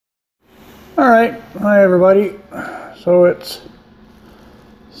Alright, hi everybody. So it's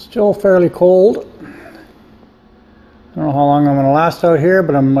still fairly cold. I don't know how long I'm going to last out here,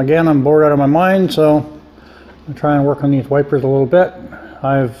 but I'm bored out of my mind, so I'm trying to work on these wipers a little bit.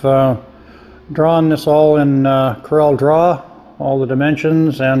 I've drawn this all in Corel Draw, all the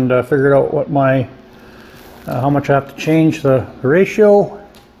dimensions, and figured out what my how much I have to change the ratio.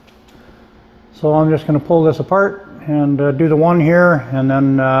 So I'm just going to pull this apart and do the one here, and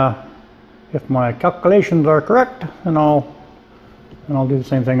then if my calculations are correct, then I'll do the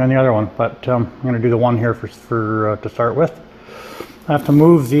same thing on the other one. But I'm going to do the one here for to start with. I have to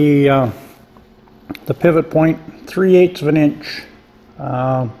move the pivot point 3/8 of an inch,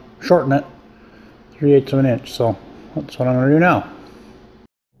 shorten it 3/8 of an inch. So that's what I'm going to do now.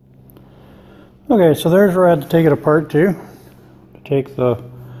 Okay, so there's where I had to take it apart to take the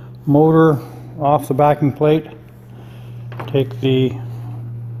motor off the backing plate, take the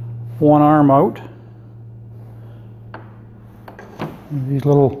one arm out. These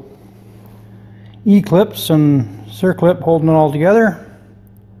little E-clips and circlip holding it all together.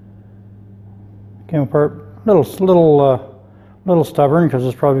 Came apart little stubborn because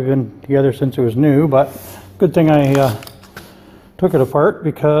it's probably been together since it was new, but good thing I took it apart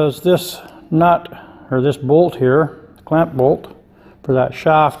because this nut, or this bolt here, clamp bolt for that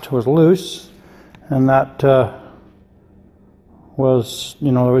shaft, was loose, and that was,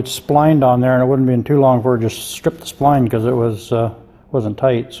 you know, it's splined on there, and it wouldn't have been too long before it just stripped the spline because it wasn't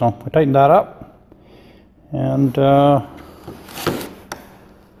tight. So I tightened that up, and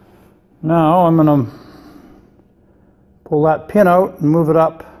now I'm going to pull that pin out and move it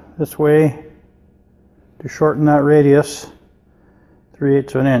up this way to shorten that radius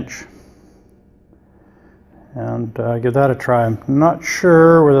 3/8 of an inch, and give that a try. I'm not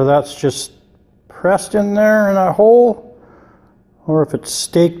sure whether that's just pressed in there in that hole or if it's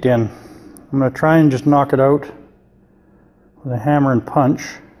staked in. I'm going to try and just knock it out with a hammer and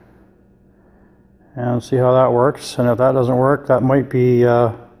punch and see how that works. And if that doesn't work, that might be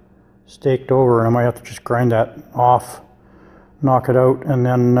staked over, and I might have to just grind that off, knock it out, and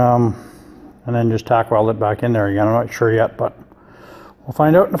then just tack weld it back in there again. I'm not sure yet, but we'll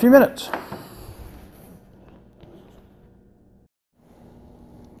find out in a few minutes.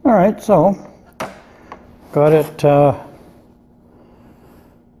 Alright, so got it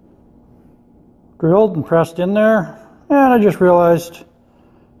drilled and pressed in there, and I just realized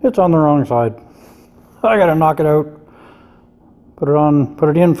it's on the wrong side. I gotta knock it out, put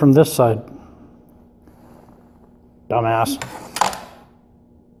it in from this side. Dumbass.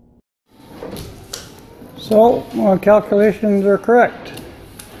 So my calculations are correct.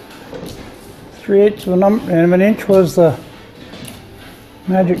 3/8 of an inch was the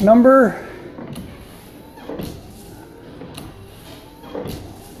magic number.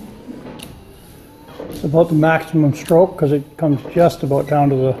 It's about the maximum stroke because it comes just about down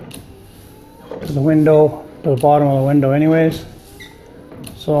to the window, to the bottom of the window anyways.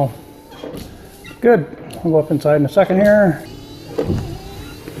 So good. I'll go up inside in a second here.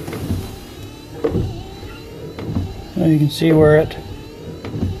 And you can see where it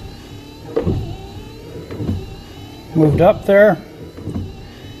moved up there,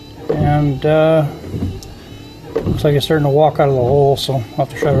 and looks like it's starting to walk out of the hole, so I'll have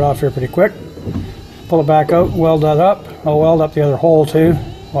to shut it off here pretty quick. Pull it back out, weld that up. I'll weld up the other hole too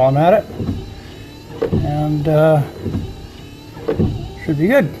while I'm at it, and should be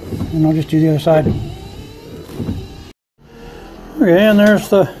good. And I'll just do the other side. Okay, and there's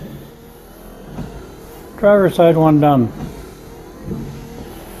the driver's side one done.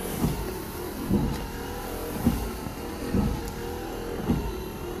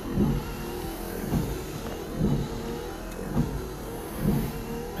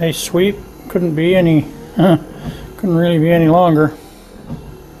 Nice sweep. Couldn't really be any longer.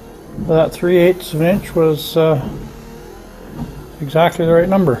 But that 3/8 of an inch was exactly the right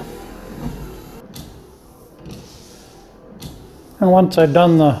number. And once I'd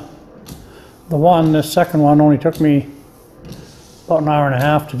done this second one only took me about an hour and a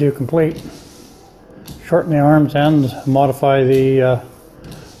half to do complete. Shorten the arms and modify the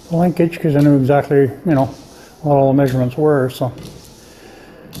linkage because I knew exactly, you know, what all the measurements were. So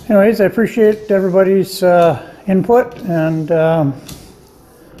anyways, I appreciate everybody's input and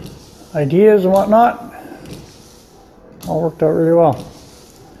ideas and whatnot. All worked out really well.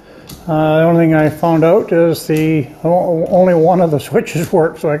 The only thing I found out is only one of the switches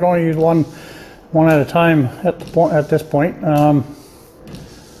work, so I can only use one at a time at this point.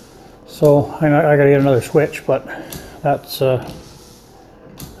 So I got to get another switch, but that's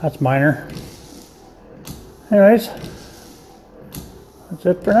minor. Anyways, that's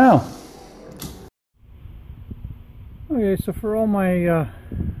it for now. Okay, so for all my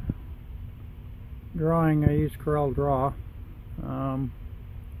drawing I use Corel Draw, and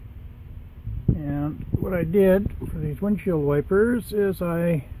what I did for these windshield wipers is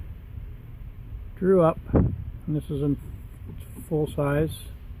I drew up, and this is in full size,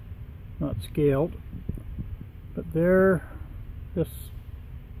 not scaled, but there, this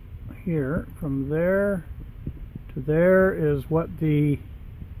here, from there to there is what the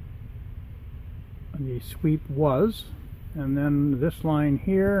sweep was, and then this line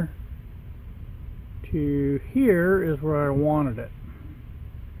here to here is where I wanted it.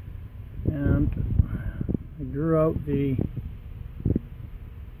 And I drew out this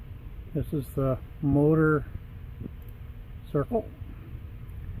is the motor circle,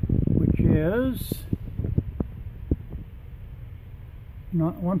 which is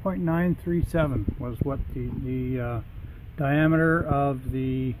not 1.937 was what the diameter of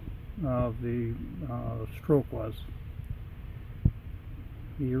the stroke was.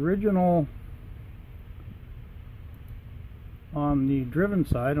 The original on the driven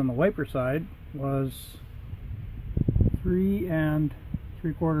side, on the wiper side, was 3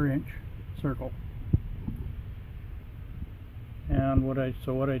 3/4 inch circle. And what I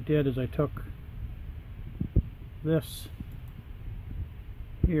did is I took this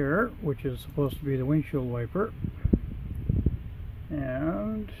here, which is supposed to be the windshield wiper,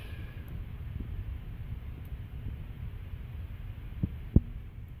 and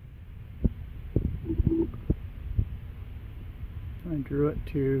I drew it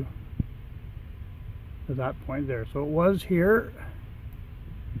to that point there. So it was here,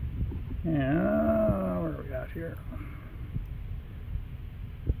 and where are we at here?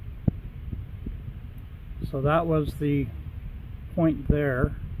 So that was the point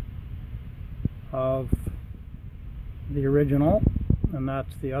there of the original, and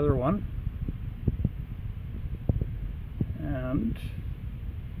that's the other one. And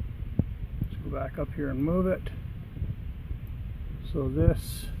let's go back up here and move it. So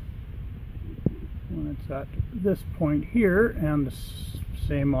this, when it's at this point here, and the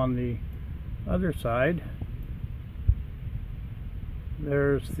same on the other side,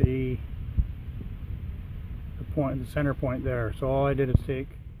 there's the point, the center point there. So all I did is take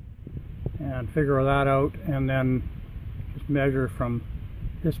and figure that out, and then just measure from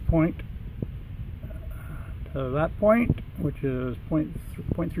this point to that point, which is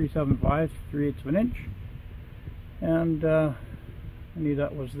 0.375, 3/8 of an inch, and I knew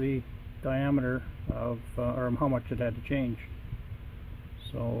that was the diameter of, or how much it had to change.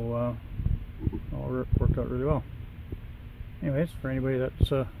 So all worked out really well. Anyways, for anybody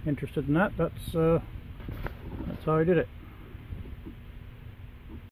that's interested in that, that's how I did it.